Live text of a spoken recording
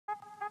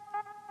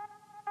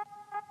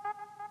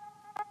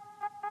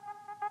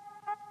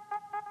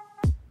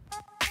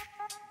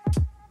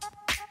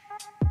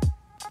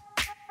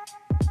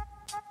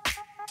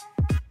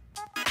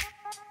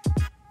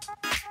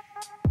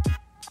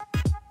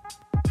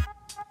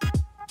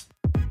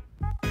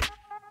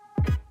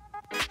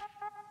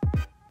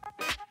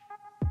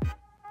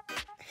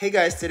Hey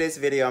guys, today's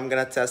video I'm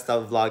gonna test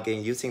out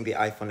vlogging using the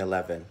iPhone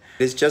 11.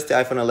 It's just the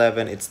iPhone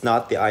 11, it's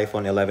not the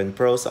iPhone 11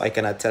 Pro, so I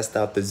cannot test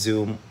out the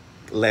zoom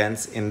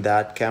lens in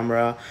that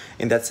camera,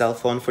 in that cell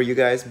phone for you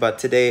guys. But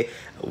today,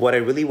 what I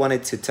really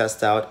wanted to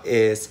test out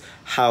is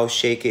how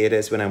shaky it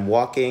is when I'm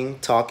walking,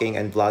 talking,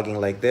 and vlogging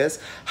like this.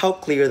 How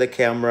clear the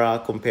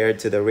camera compared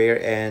to the rear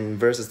end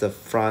versus the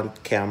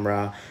front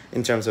camera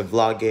in terms of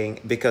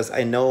vlogging, because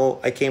I know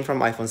I came from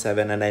iPhone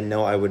 7 and I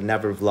know I would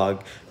never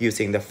vlog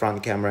using the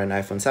front camera in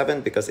iPhone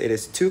 7 because it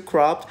is too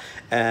cropped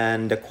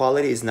and the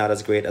quality is not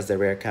as great as the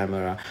rear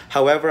camera.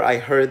 However, I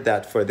heard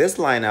that for this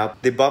lineup,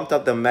 they bumped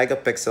up the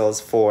megapixels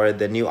for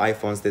the new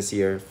iPhones this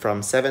year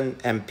from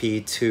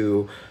 7MP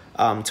to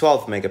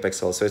 12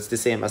 megapixels, so it's the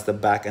same as the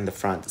back and the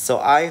front. So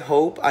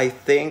I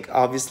think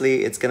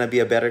obviously it's gonna be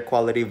a better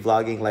quality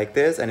vlogging like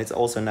this, and it's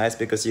also nice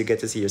because you get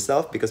to see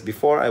yourself, because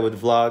before I would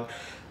vlog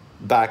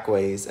back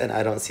ways and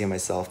I don't see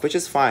myself, which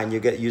is fine, you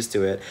get used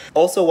to it.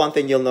 Also, one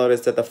thing you'll notice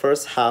that the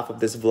first half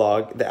of this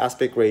vlog, the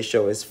aspect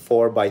ratio is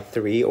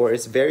 4:3, or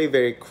it's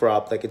very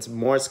cropped, like it's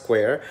more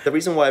square. The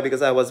reason why,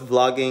 because I was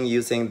vlogging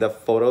using the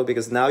photo,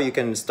 because now you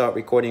can start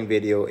recording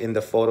video in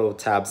the photo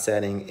tab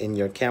setting in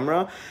your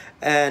camera,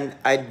 and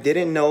I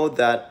didn't know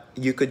that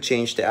you could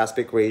change the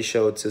aspect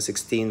ratio to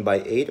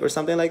 16:8 or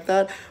something like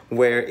that,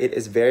 where it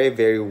is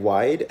very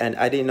wide, and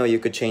I didn't know you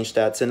could change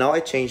that. So now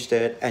I changed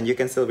it, and you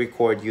can still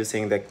record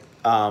using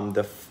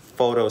the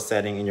photo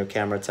setting in your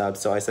camera tab.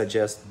 So I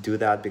suggest do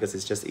that because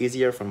it's just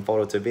easier from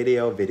photo to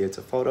video, video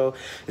to photo,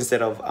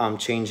 instead of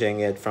changing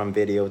it from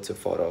video to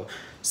photo.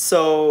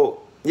 So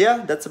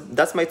yeah,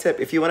 that's my tip.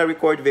 If you want to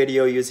record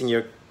video using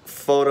your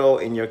photo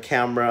in your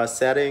camera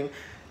setting,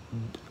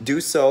 do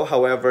so.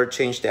 However,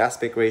 change the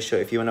aspect ratio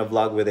if you want to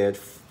vlog with it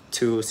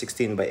to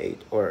 16:8,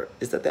 or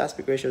is that the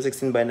aspect ratio,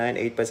 16:9,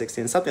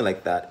 8:16, something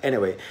like that.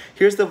 Anyway,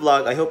 here's the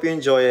vlog. I hope you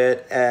enjoy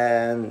it,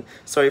 and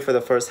sorry for the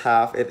first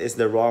half, it is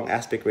the wrong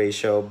aspect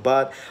ratio,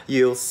 but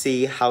you'll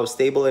see how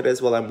stable it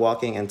is while I'm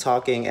walking and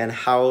talking, and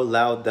how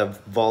loud the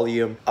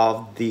volume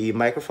of the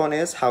microphone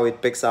is, how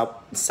it picks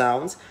up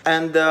sounds,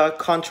 and the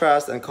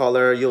contrast and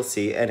color you'll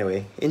see.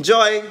 Anyway,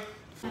 enjoy!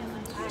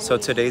 So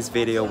today's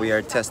video, we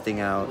are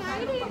testing out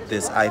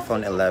this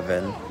iPhone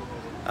 11.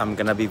 I'm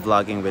gonna be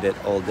vlogging with it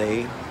all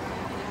day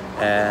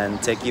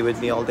and take you with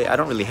me all day. I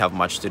don't really have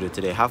much to do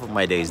today. Half of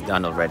my day is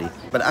done already.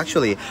 But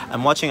actually,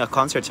 I'm watching a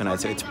concert tonight,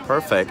 so it's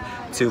perfect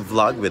to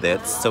vlog with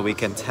it so we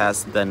can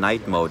test the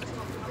night mode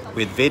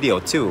with video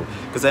too.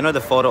 Because I know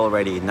the photo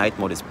already, night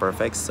mode is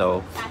perfect.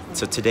 So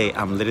today,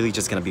 I'm literally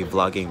just gonna be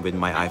vlogging with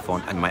my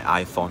iPhone and my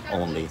iPhone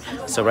only.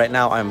 So right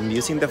now, I'm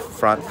using the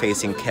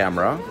front-facing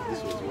camera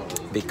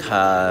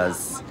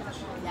because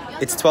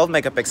it's 12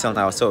 megapixel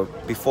now. So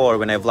before,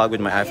 when I vlog with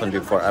my iPhone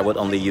before, I would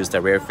only use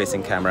the rear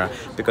facing camera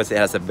because it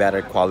has a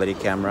better quality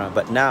camera.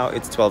 But now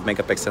it's 12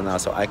 megapixel now,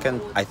 so I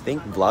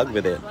think vlog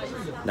with it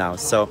now.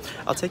 So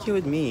I'll take you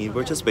with me.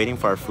 We're just waiting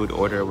for our food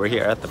order. We're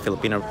here at the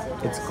Filipino,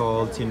 it's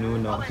called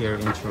Tinuno here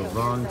in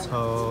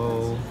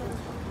Toronto.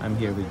 I'm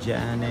here with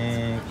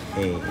Janik.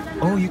 Hey.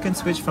 Oh, you can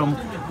switch from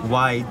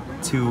wide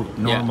to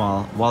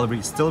normal while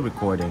we're still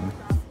recording.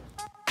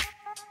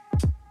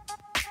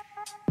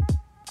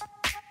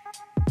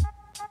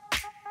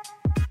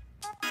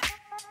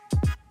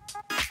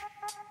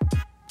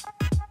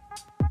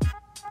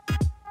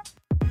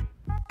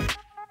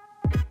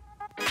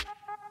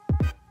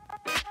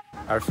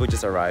 Our food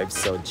just arrived,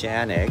 so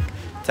Janik,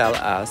 tell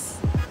us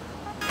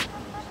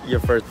your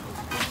first.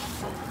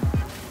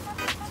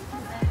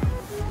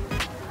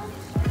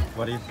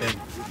 What do you think?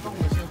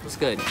 It's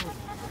good.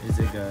 Is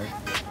it good?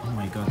 Oh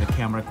my god, the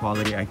camera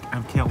quality, I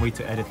can't wait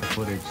to edit the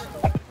footage.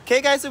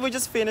 Okay guys, so we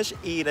just finished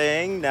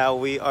eating. Now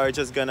we are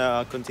just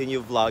gonna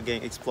continue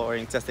vlogging,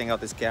 exploring, testing out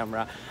this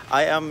camera.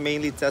 I am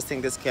mainly testing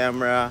this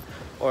camera,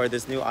 or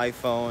this new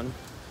iPhone,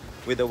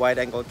 with a wide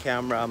angle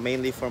camera,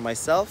 mainly for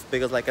myself,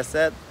 because like I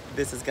said,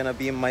 this is gonna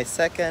be my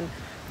second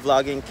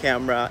vlogging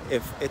camera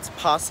if it's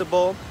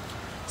possible.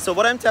 So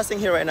what I'm testing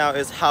here right now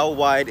is how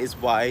wide is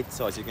wide.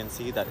 So as you can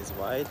see, that is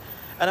wide.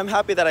 And I'm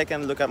happy that I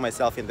can look at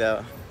myself in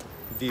the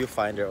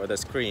viewfinder or the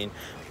screen,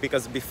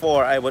 because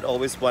before I would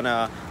always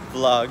wanna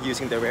vlog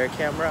using the rear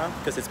camera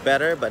because it's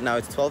better, but now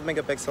it's 12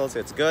 megapixels, so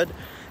it's good.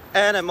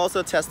 And I'm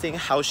also testing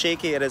how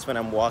shaky it is when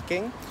I'm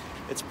walking.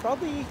 It's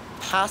probably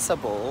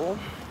passable.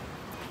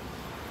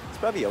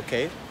 Probably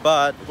okay,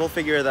 but we'll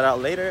figure that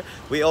out later.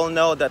 We all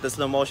know that the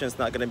slow motion is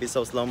not going to be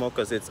so slow-mo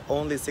because it's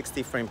only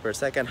 60 frames per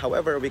second.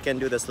 However, we can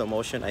do the slow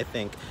motion, I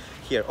think,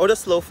 here, or the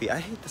slow-fee. I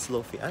hate the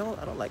slow-fee. I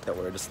don't like that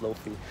word, the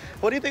slow-fee.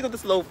 What do you think of the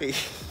slow-fee?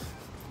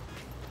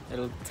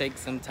 It'll take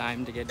some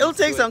time to get It'll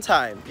take some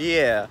time,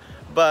 yeah.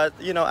 But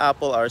you know,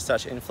 Apple are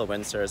such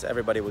influencers.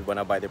 Everybody would want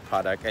to buy the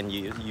product and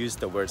you use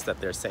the words that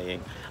they're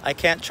saying. I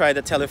can't try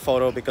the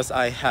telephoto because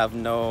I have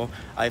no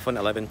iPhone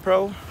 11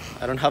 Pro.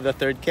 I don't have the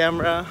third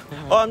camera.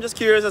 Oh, I'm just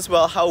curious as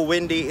well, how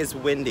windy is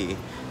windy?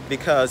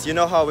 Because you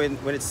know how when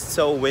it's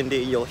so windy,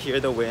 you'll hear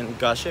the wind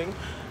gushing.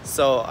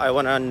 So I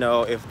want to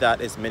know if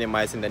that is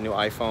minimized in the new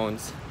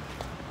iPhones.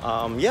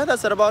 Yeah,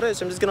 that's it about it.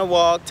 So I'm just gonna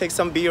walk, take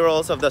some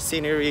b-rolls of the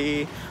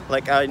scenery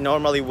like I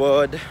normally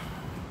would,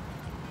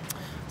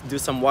 do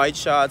some wide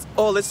shots.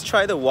 Oh, let's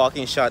try the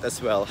walking shot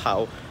as well,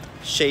 how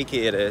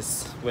shaky it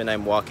is when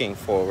I'm walking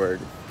forward.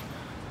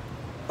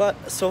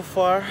 But so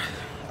far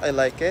I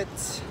like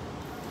it.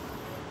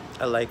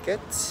 I like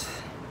it.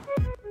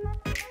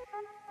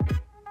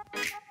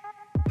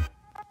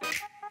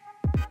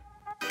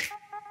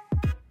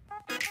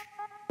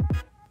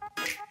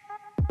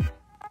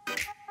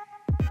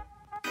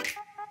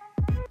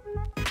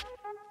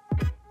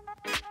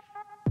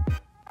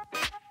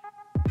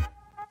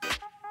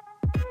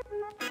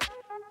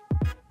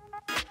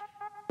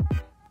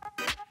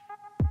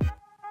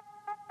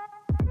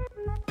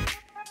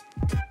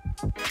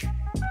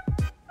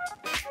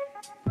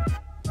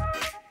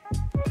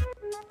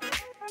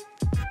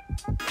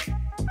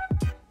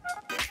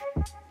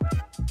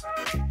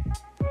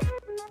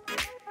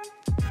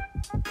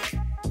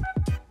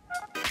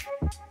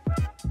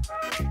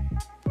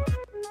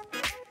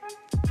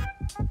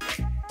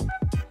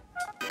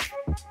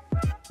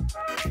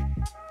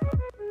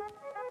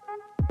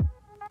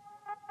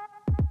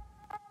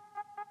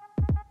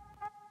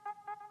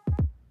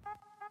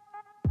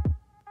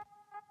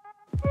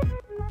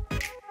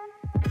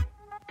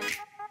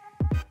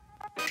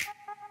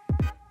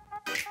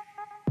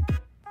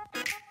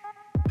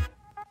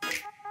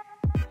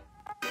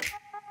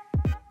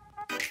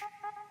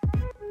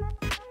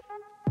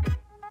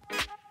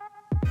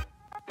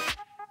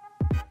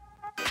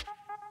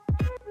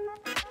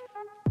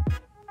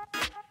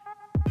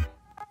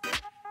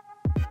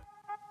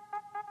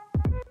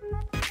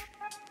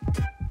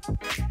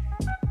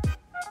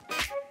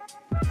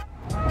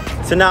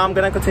 So now I'm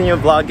gonna continue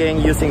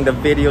vlogging using the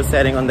video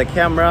setting on the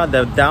camera.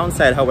 The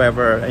downside,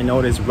 however, I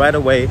noticed right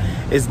away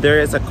is there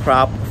is a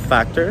crop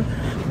factor,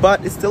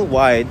 but it's still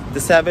wide. The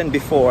 7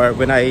 before,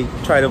 when I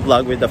try to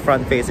vlog with the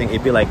front facing,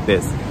 it'd be like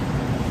this.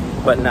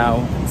 But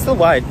now, it's still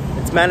wide,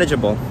 it's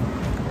manageable.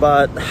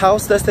 But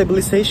how's the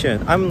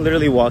stabilization? I'm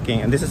literally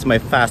walking, and this is my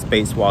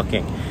fast-paced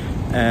walking.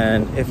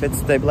 And if it's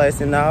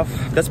stabilized enough,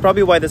 that's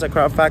probably why there's a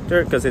crop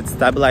factor, because it's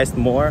stabilized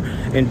more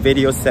in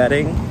video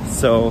setting.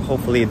 So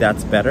hopefully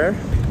that's better.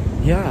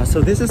 Yeah, so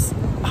this is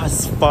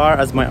as far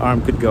as my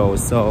arm could go.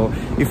 So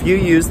if you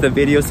use the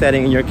video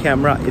setting in your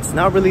camera, it's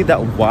not really that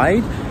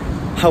wide.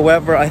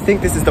 However, I think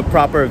this is the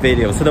proper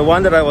video. So the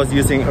one that I was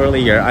using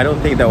earlier, I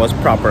don't think that was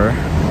proper.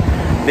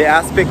 The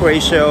aspect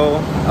ratio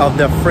of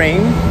the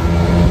frame,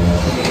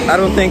 I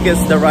don't think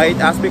it's the right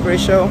aspect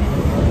ratio,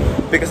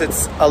 because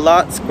it's a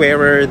lot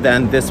squarer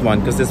than this one,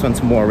 because this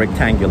one's more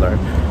rectangular.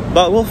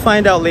 But we'll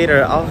find out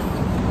later. I'll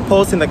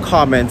post in the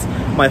comments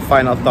my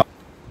final thoughts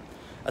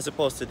as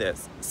opposed to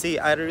this. See,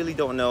 I really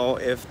don't know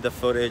if the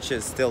footage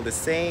is still the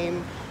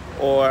same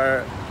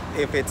or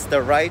if it's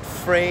the right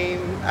frame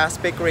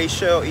aspect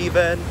ratio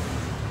even.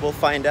 We'll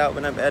find out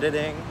when I'm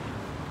editing.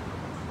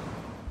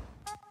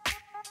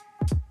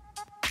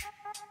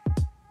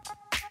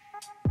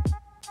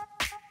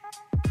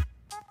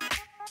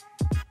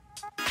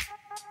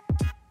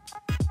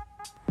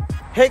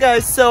 Hey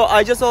guys, so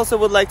I just also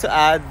would like to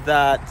add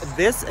that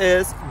this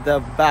is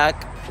the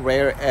back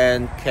rear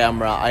end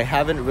camera. I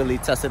haven't really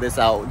tested this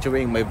out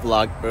during my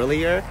vlog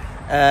earlier,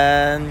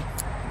 and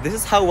this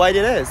is how wide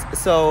it is.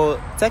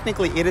 So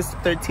technically it is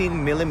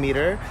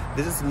 13mm.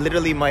 This is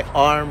literally my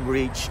arm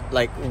reach,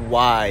 like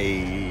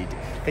wide.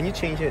 Can you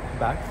change it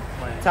back?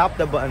 Tap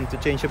the button to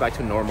change it back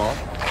to normal.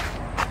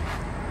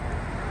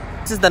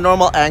 This is the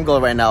normal angle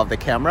right now of the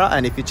camera,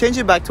 and if you change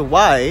it back to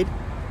wide,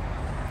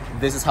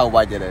 this is how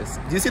wide it is.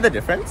 Do you see the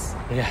difference?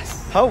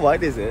 Yes. How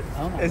wide is it?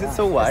 Oh my is gosh. it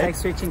so wide? It's like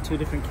switching two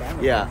different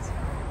cameras. Yeah.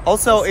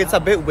 Also, it's a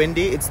bit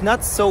windy. It's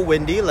not so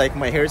windy, like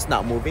my hair is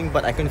not moving,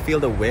 but I can feel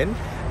the wind.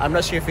 I'm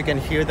not sure if you can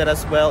hear that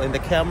as well in the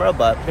camera,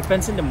 but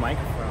depends on the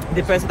microphone.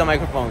 Depends on the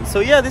microphone. So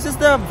yeah, this is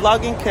the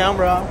vlogging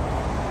camera.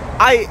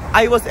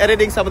 I was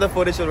editing some of the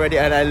footage already,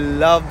 and I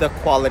love the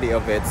quality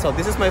of it. So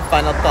this is my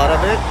final thought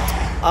of it.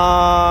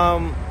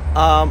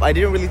 I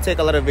didn't really take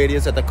a lot of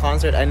videos at the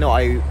concert. I know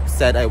I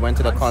said I went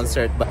to the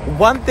concert, but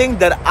one thing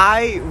that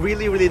I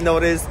really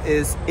noticed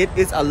is it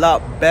is a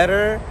lot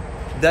better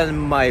than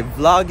my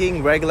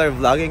regular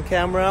vlogging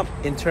camera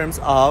in terms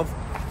of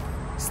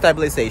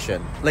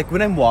stabilization. Like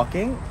when I'm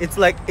walking, it's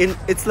like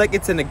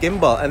it's in a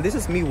gimbal, and this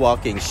is me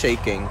walking,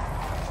 shaking.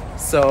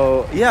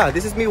 So yeah,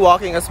 this is me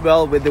walking as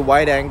well with the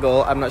wide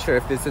angle. I'm not sure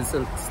if this is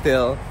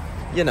still,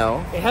 you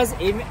know. It has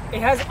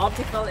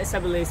optical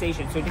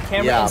stabilization, so the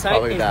camera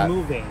inside is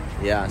moving.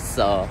 Yeah,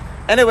 so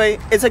anyway,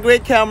 it's a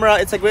great camera.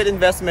 It's a great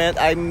investment.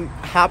 I'm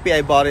happy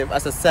I bought it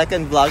as a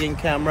second vlogging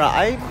camera.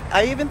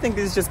 I even think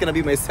this is just gonna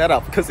be my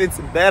setup because it's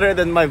better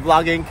than my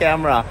vlogging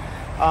camera.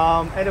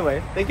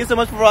 Anyway, thank you so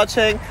much for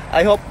watching.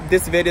 I hope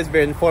this video is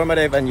very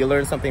informative and you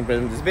learned something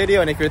from this video.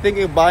 And if you're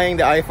thinking of buying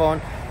the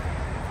iPhone,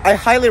 I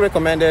highly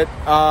recommend it.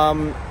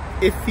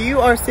 If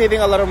you are saving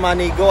a lot of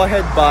money, go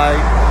ahead, buy.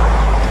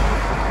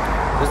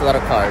 There's a lot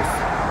of cars.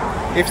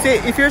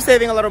 If you're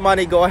saving a lot of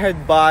money, go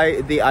ahead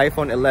buy the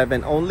iPhone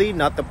 11 only,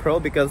 not the Pro,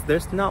 because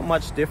there's not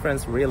much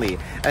difference really.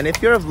 And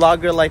if you're a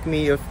vlogger like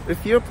me,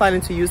 if you're planning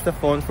to use the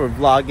phone for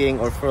vlogging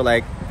or for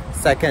like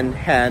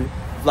second-hand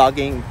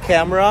vlogging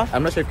camera,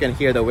 I'm not sure if you can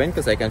hear the wind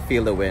because I can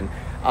feel the wind.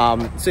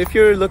 So if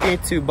you're looking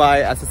to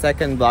buy as a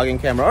second vlogging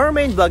camera or a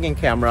main vlogging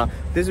camera,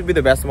 this would be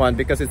the best one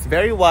because it's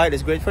very wide,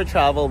 it's great for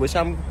travel, which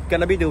I'm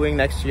gonna be doing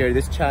next year.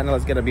 This channel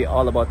is gonna be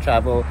all about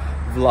travel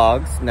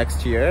vlogs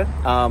next year.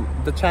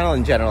 The channel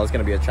in general is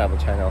gonna be a travel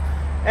channel.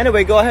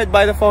 Anyway, go ahead,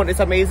 buy the phone,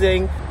 it's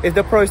amazing. If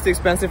the Pro is too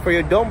expensive for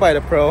you, don't buy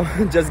the Pro,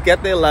 just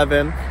get the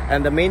 11.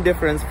 And the main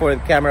difference for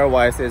the camera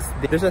wise is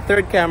there's a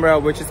third camera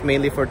which is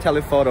mainly for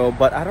telephoto,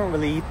 but I don't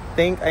really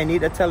think I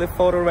need a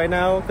telephoto right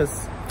now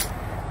because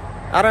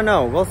I don't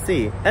know, we'll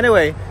see.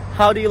 Anyway,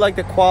 how do you like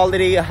the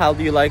quality? How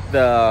do you like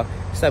the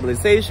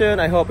stabilization?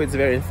 I hope it's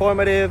very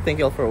informative. Thank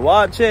you all for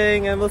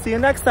watching and we'll see you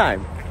next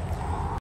time.